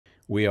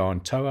We are on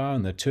Toau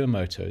and the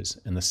Tuamotus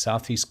in the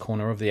southeast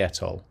corner of the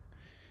atoll.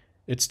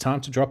 It's time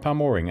to drop our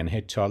mooring and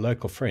head to our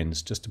local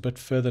friends just a bit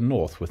further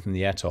north within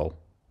the atoll.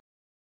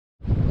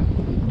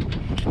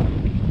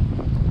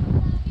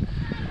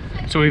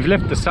 So we've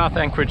left the south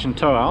anchorage in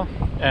Toau,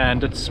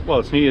 and it's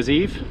New Year's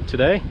Eve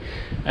today,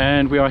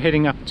 and we are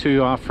heading up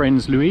to our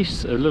friends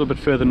Luis a little bit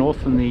further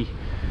north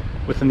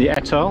within the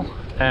atoll,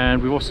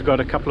 and we've also got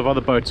a couple of other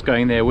boats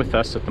going there with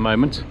us at the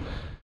moment.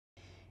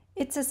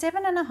 It's a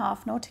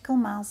 7.5 nautical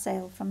mile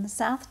sail from the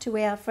south to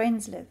where our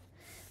friends live.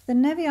 The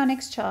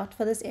navionics chart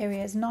for this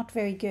area is not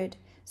very good,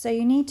 so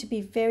you need to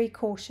be very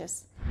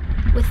cautious.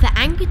 With the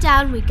anchor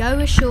down, we go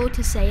ashore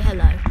to say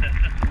hello.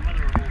 That's the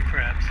mother of all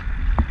crabs.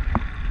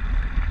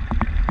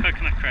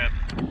 Coconut crab.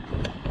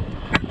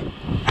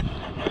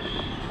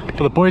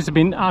 Well, the boys have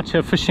been out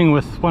here fishing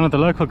with one of the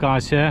local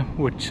guys here,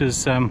 which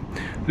is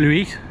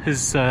Louis,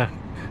 his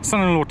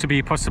son-in-law to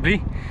be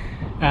possibly.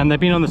 And they've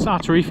been on this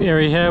outer reef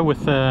area here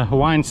with a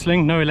Hawaiian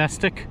sling, no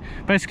elastic,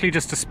 basically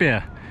just a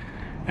spear.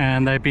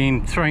 And they've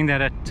been throwing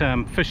that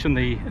at fish in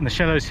the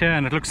shallows here,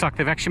 and it looks like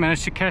they've actually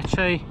managed to catch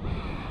a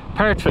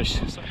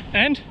parrotfish.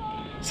 And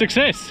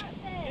success!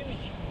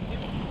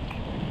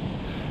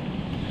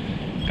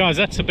 Guys,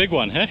 that's a big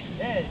one, huh?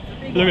 Yeah, it's a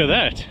big Look one.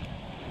 at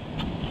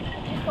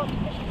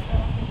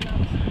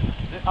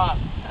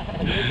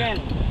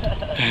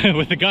that!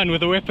 With the gun,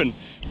 with the weapon.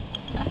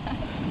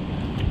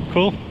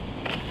 Cool.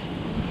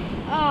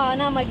 Oh,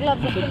 now my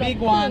gloves are It's a big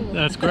one.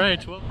 That's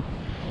great. Well,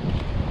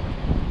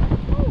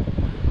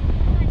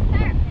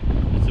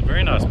 it's a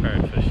very nice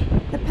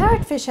parrotfish. The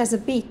parrotfish has a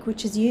beak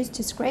which is used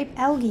to scrape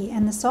algae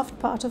and the soft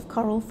part of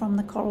coral from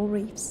the coral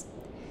reefs.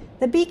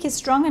 The beak is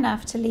strong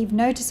enough to leave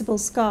noticeable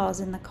scars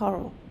in the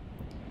coral.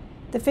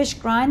 The fish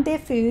grind their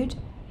food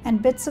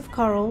and bits of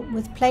coral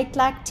with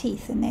plate-like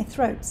teeth in their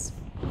throats.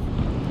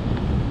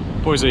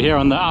 Boys are here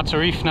on the outer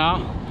reef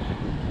now,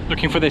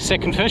 looking for their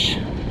second fish.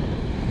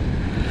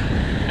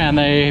 And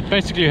they're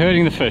basically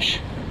herding the fish.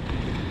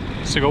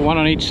 So we've got one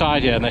on each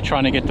side here, and they're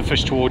trying to get the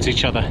fish towards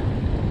each other.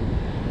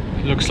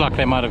 It looks like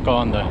they might have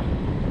gone though.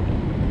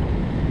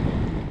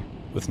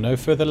 With no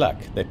further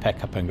luck, they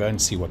pack up and go and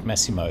see what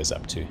Massimo is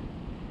up to.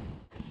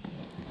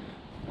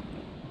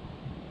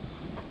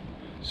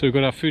 So we've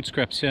got our food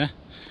scraps here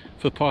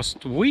for the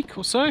past week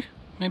or so,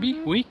 maybe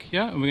week,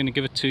 yeah, and we're going to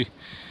give it to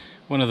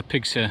one of the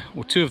pigs here,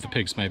 or two of the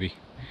pigs maybe.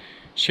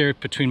 Share it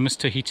between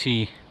Mr.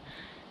 Hiti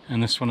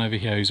and this one over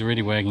here who's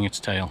already wagging its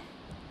tail.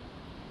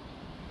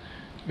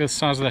 Look at the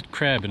size of that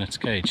crab in its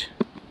cage.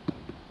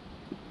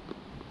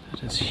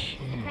 That is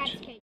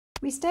huge.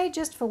 We stay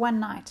just for one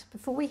night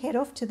before we head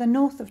off to the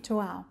north of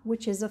Toau,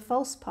 which is a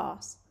false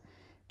pass,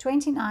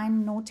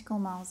 29 nautical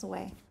miles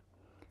away.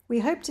 We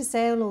hope to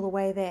sail all the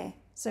way there,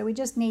 so we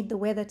just need the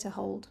weather to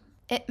hold.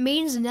 It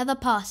means another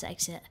pass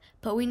exit,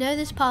 but we know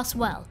this pass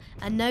well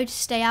and know to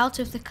stay out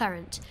of the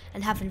current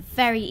and have a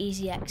very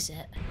easy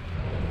exit.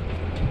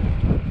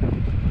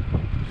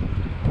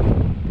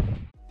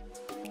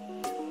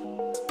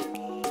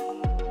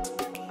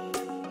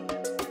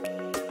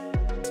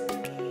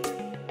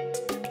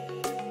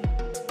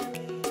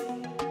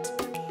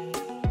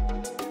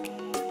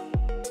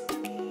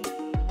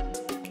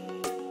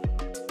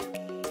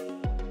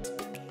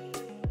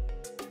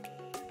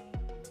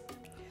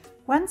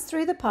 Once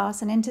through the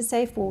pass and into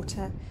safe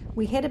water,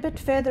 we head a bit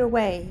further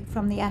away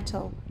from the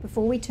atoll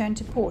before we turn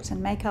to port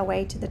and make our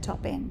way to the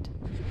top end.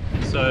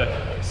 So,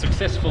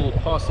 successful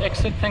pass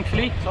exit,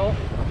 thankfully,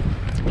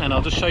 and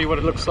I'll just show you what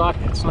it looks like.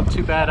 It's not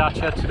too bad out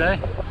here today.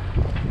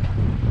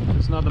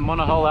 There's another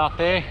monohull out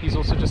there. He's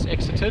also just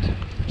exited.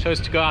 Chose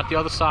to go out the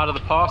other side of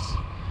the pass.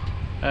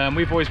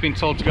 We've always been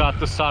told to go out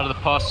this side of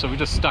the pass, so we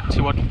just stuck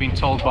to what we've been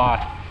told by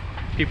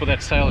people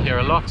that sail here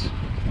a lot.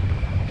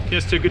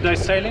 Here's to a good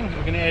day's sailing.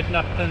 We're going to end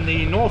up in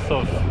the north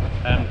of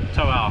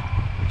Toau,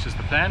 which is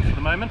the plan for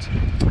the moment.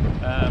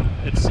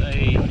 It's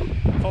a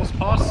false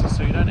pass,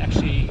 so you don't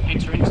actually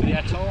enter into the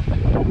atoll.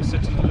 You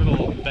sit in a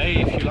little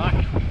bay, if you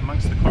like,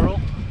 amongst the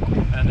coral,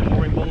 and the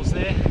mooring ball's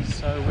there.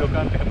 So we'll go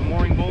and pick up a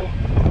mooring ball.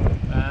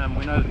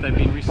 We know that they've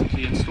been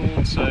recently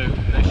installed, so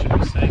they should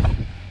be safe.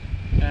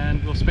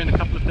 And we'll spend a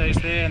couple of days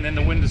there, and then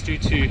the wind is due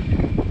to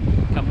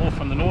come more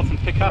from the north and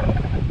pick up.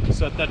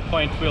 So at that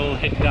point we'll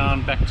head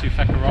down back to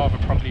Whakarava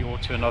probably, or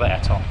to another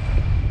atoll.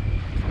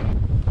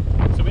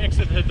 So we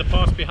exited the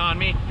pass behind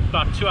me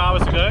about 2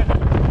 hours ago.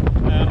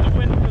 The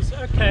wind was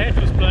okay, it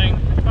was blowing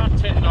about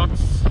 10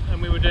 knots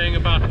and we were doing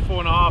about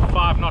 4.5,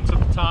 5 knots at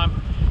the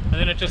time, and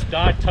then it just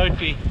died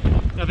totally.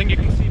 I think you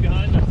can see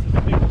behind us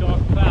this big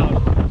dark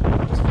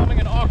cloud just forming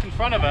an arc in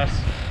front of us.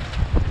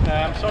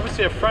 So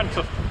obviously a front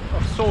of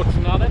sorts.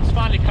 Now that's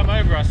finally come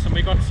over us and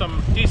we got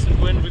some decent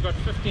wind. We got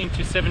 15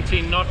 to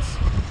 17 knots.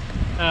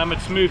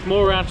 It's moved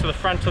more around to the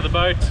front of the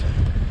boat,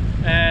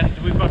 and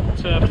we've got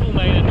full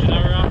main engine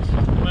out.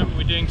 At the moment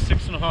we're doing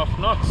 6.5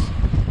 knots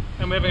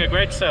and we're having a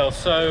great sail,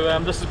 so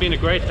this has been a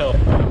great help.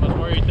 I was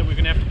worried that we're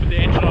going to have to put the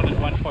engine on at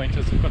one point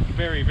as it got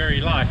very, very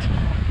light.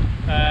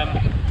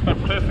 But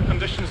perfect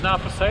conditions now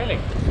for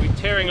sailing. We're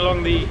tearing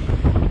along the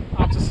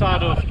outer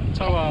side of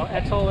Toau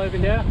atoll over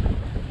here.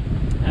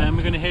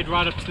 We're going to head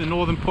right up to the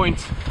northern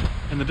point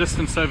in the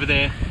distance over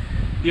there.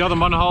 The other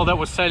monohull that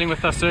was sailing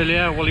with us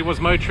earlier, well, he was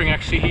motoring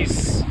actually,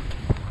 he's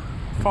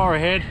far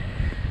ahead.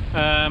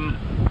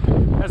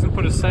 Hasn't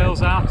put his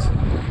sails out,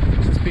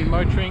 just been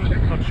motoring,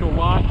 not sure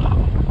why.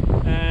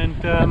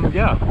 And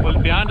yeah,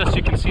 well, behind us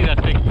you can see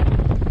that big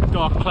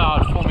dark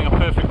cloud forming a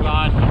perfect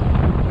line,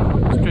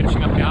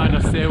 stretching up behind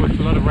us there with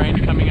a lot of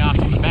rain coming out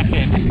on the back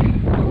end.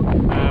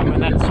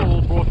 And that's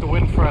all brought the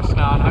wind for us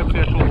now, and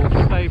hopefully it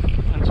will stay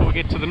until we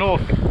get to the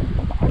north.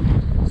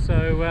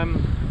 So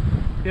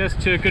here's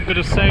to a good bit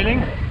of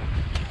sailing.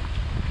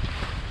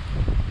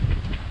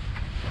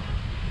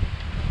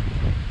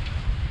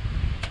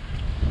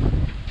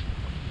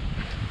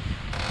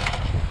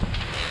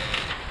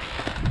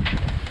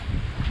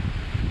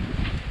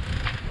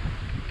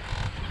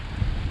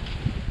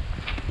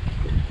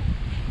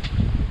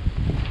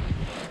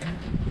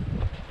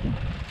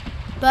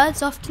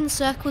 Birds often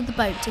circle the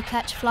boat to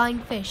catch flying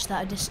fish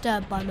that are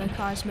disturbed by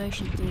Mokara's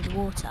motion through the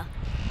water.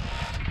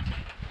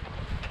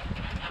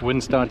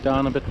 Wind's died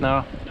down a bit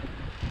now,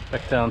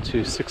 back down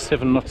to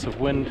 6-7 knots of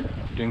wind,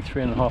 doing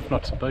 3.5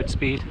 knots of boat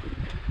speed.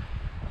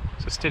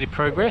 So steady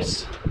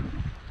progress,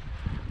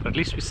 but at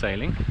least we're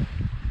sailing.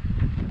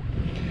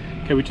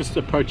 Okay, we're just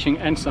approaching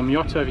Anse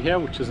Amyot over here,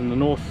 which is in the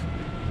north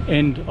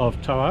end of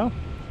Toau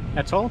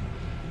atoll.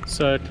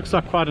 So it looks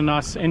like quite a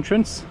nice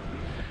entrance.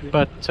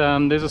 But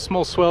there's a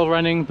small swell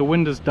running, the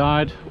wind has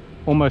died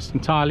almost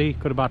entirely,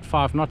 got about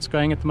 5 knots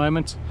going at the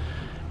moment,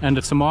 and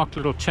it's a marked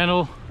little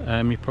channel.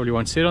 You probably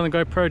won't see it on the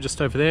GoPro,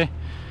 just over there,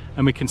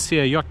 and we can see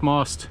a yacht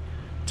mast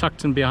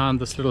tucked in behind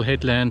this little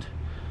headland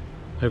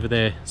over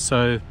there.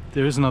 So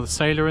there is another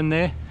sailor in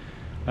there,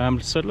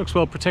 so it looks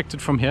well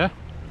protected from here.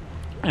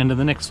 And in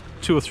the next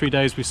 2 or 3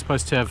 days we're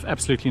supposed to have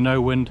absolutely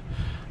no wind.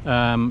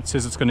 It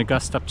says it's going to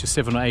gust up to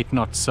 7 or 8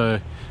 knots,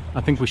 so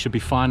I think we should be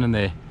fine in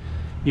there,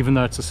 even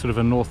though it's a sort of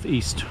a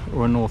northeast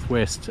or a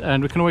northwest.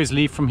 And we can always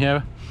leave from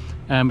here,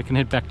 and we can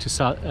head back to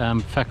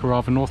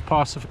Whakarava North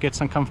Pass if it gets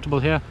uncomfortable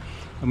here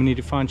and we need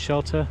to find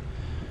shelter.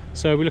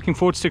 So we're looking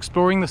forward to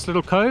exploring this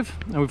little cove,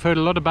 and we've heard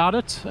a lot about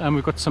it, and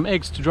we've got some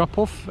eggs to drop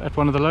off at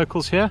one of the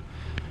locals here,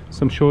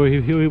 so I'm sure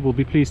he will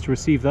be pleased to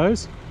receive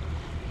those.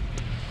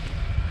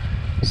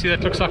 You see,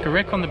 that looks like a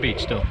wreck on the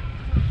beach still.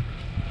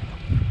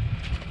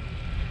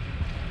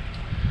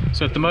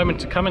 So at the moment,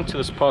 to come into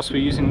this pass, we're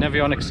using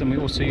Navionics, and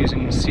we're also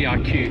using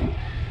CIQ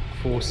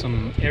for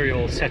some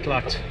aerial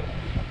satellite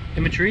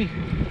imagery,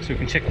 so we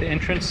can check the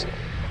entrance,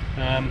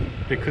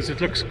 because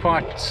it looks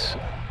quite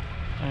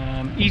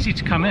easy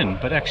to come in,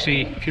 but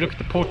actually if you look at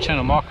the port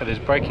channel marker, there's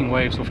breaking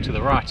waves off to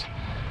the right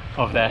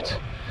of that,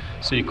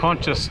 so you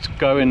can't just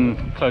go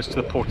in close to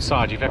the port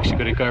side, you've actually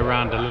got to go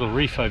around a little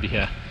reef over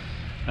here.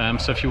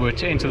 So if you were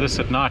to enter this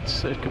at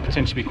night, it could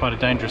potentially be quite a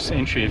dangerous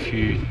entry if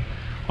you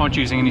aren't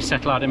using any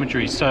satellite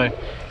imagery. So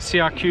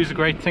CRQ is a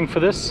great thing for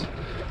this,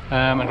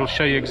 and it'll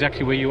show you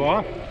exactly where you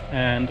are,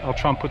 and I'll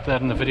try and put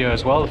that in the video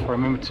as well if I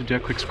remember to do a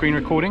quick screen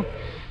recording.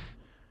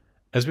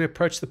 As we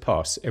approach the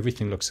pass,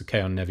 everything looks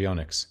okay on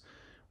Navionics.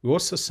 We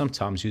also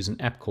sometimes use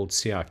an app called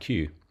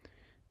CRQ.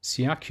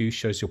 CRQ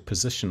shows your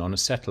position on a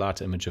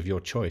satellite image of your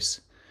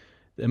choice.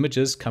 The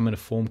images come in a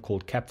form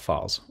called cap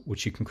files,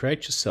 which you can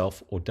create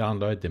yourself or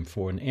download them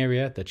for an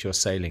area that you're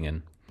sailing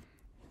in.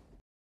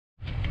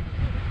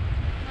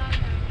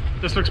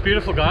 This looks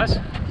beautiful, guys.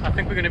 I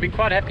think we're going to be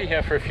quite happy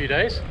here for a few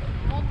days. So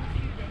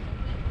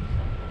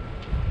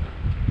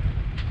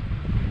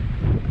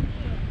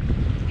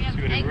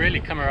we're going to really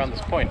come around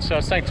this point. So I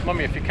was saying to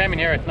Mummy, if you came in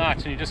here at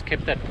night and you just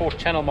kept that port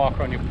channel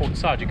marker on your port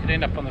side, you could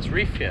end up on this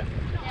reef here.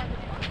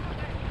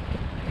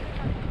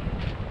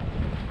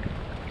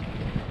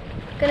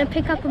 Gonna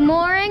pick up a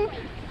mooring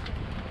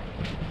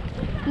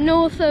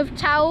north of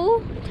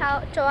Toau,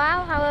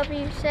 however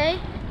you say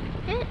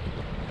it.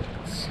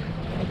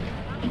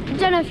 I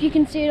don't know if you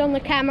can see it on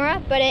the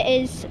camera, but it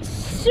is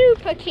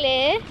super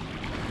clear,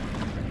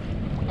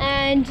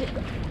 and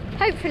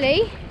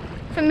hopefully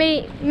for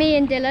me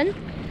and Dylan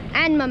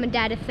and Mum and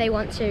Dad, if they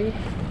want to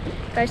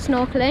go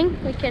snorkeling,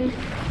 we can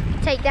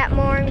take that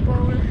mooring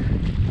ball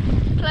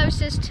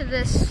closest to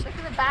this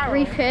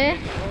reef here,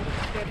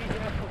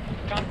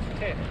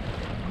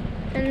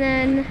 and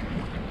then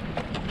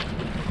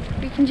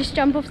we can just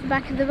jump off the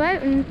back of the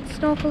boat and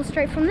snorkel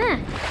straight from there.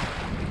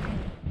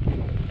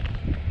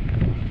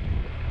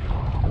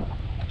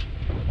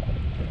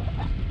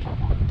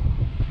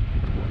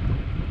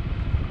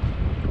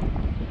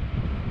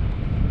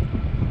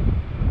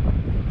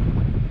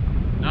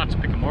 Now to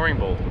pick a mooring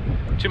ball.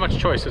 Too much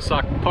choice. It's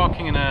like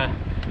parking in a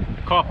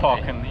car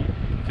park, and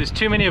if there's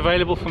too many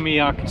available for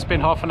me, I can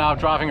spend half an hour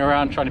driving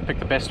around trying to pick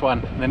the best one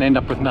and then end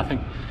up with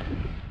nothing.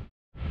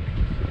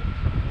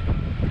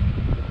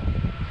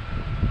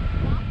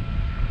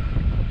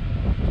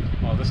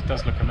 Oh, this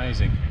does look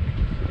amazing.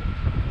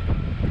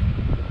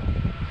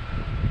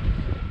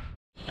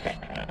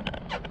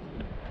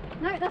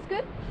 No, that's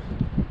good.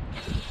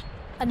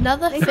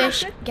 Another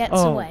fish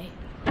gets away.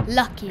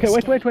 Lucky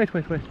escape.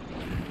 Wait.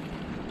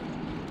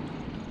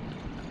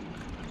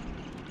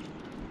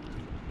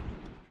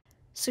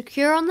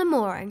 Secure on the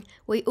mooring,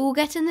 we all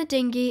get in the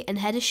dinghy and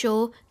head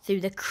ashore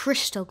through the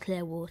crystal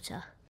clear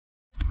water.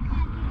 Do you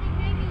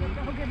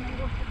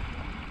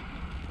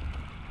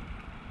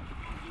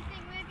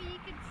think maybe you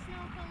could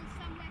snorkel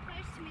somewhere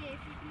close to me if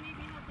you can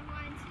maybe hold the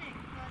wine stick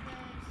or the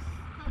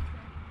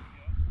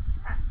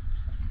husband?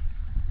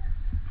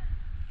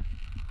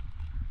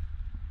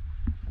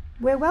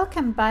 We're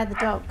welcomed by the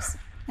dogs,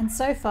 and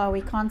so far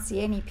we can't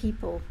see any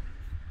people.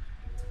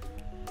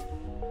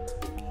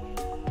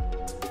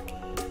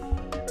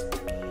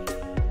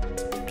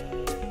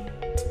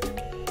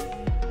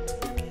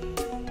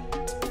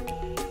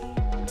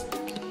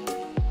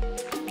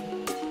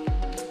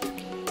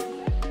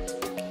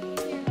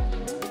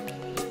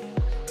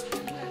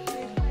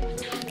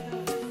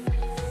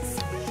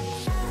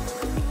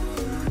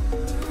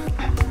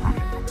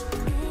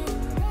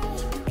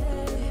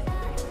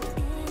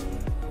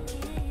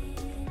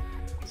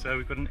 So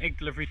we've got an egg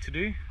delivery to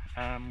do.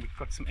 We've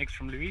got some eggs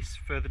from Luis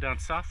further down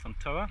south on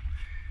Toau,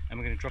 and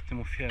we're going to drop them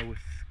off here with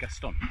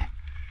Gaston.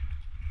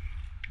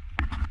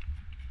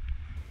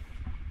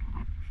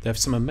 They have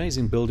some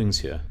amazing buildings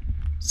here,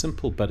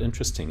 simple but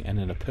interesting and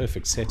in a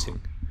perfect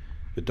setting.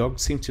 The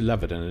dogs seem to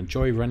love it and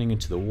enjoy running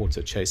into the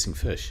water chasing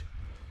fish.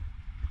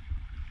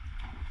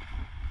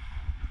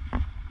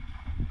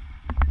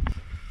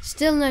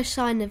 Still no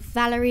sign of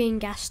Valerie and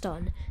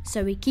Gaston,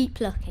 so we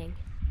keep looking.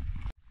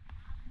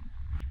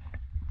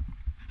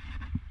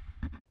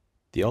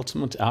 The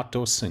ultimate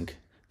outdoor sink.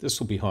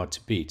 This will be hard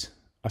to beat.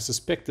 I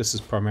suspect this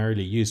is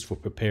primarily used for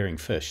preparing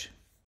fish.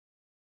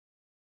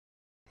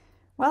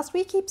 Whilst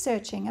we keep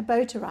searching, a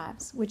boat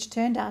arrives, which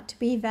turned out to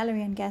be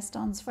Valerie and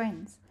Gaston's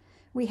friends.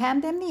 We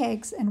hand them the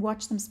eggs and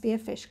watch them spear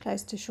fish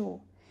close to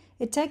shore.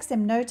 It takes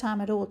them no time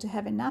at all to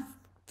have enough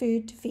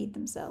food to feed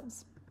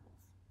themselves.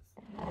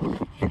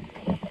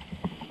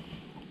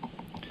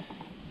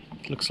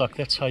 It looks like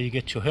that's how you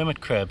get your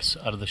hermit crabs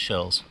out of the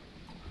shells.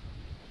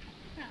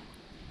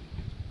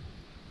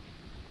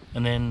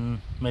 And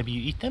then maybe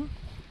you eat them?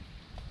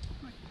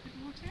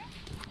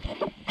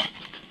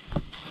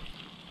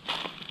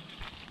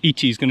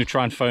 E.T.'s going to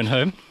try and phone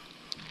home.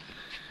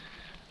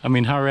 I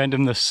mean, how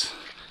random this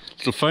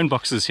little phone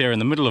box is here in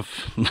the middle of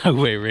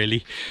nowhere,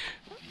 really.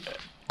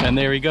 And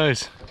there he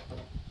goes.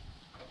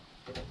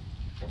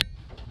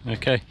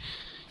 Okay,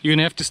 you're going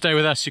to have to stay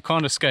with us. You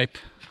can't escape.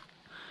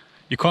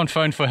 You can't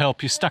phone for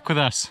help. You're stuck with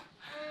us.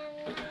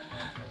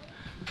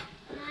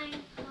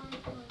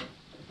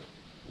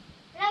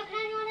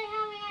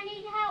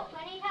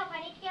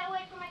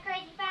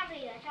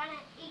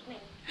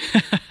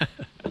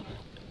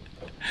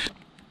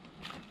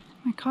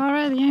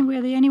 Mokara,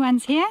 we're the only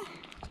ones here,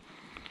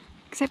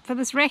 except for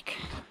this wreck,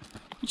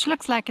 which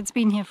looks like it's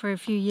been here for a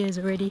few years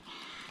already.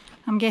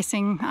 I'm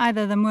guessing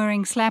either the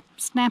mooring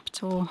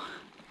snapped or,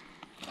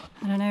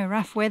 I don't know,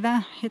 rough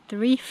weather hit the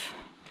reef.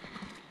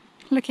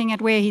 Looking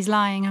at where he's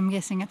lying, I'm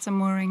guessing it's a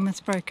mooring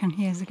that's broken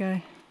years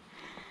ago.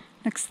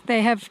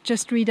 They have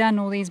just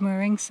redone all these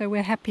moorings, so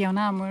we're happy on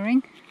our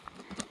mooring.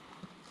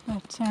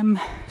 But,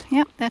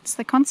 yeah, that's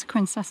the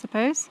consequence, I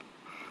suppose.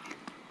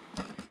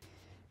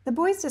 The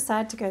boys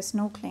decide to go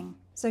snorkeling,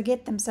 so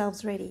get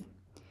themselves ready.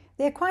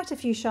 There are quite a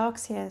few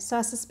sharks here, so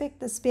I suspect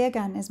the spear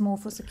gun is more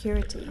for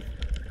security.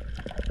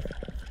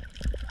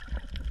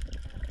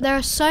 There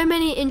are so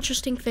many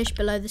interesting fish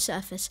below the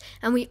surface,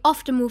 and we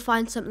often will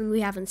find something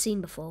we haven't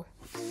seen before.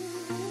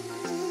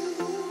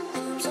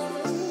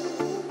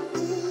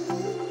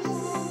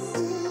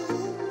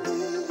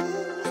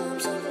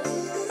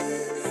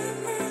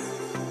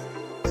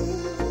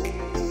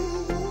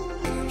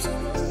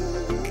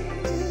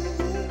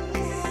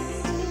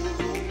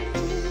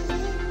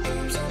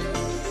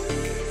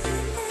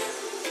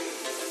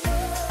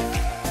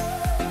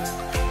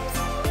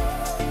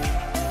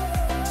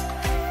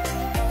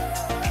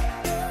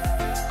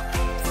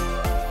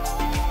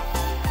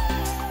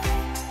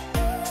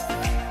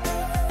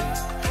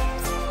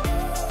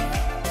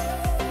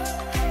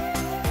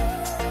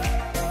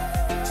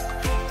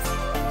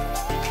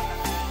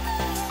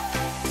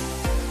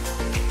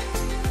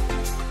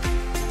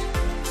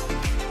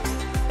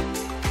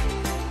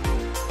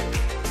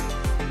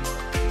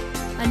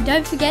 And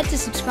don't forget to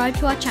subscribe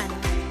to our channel.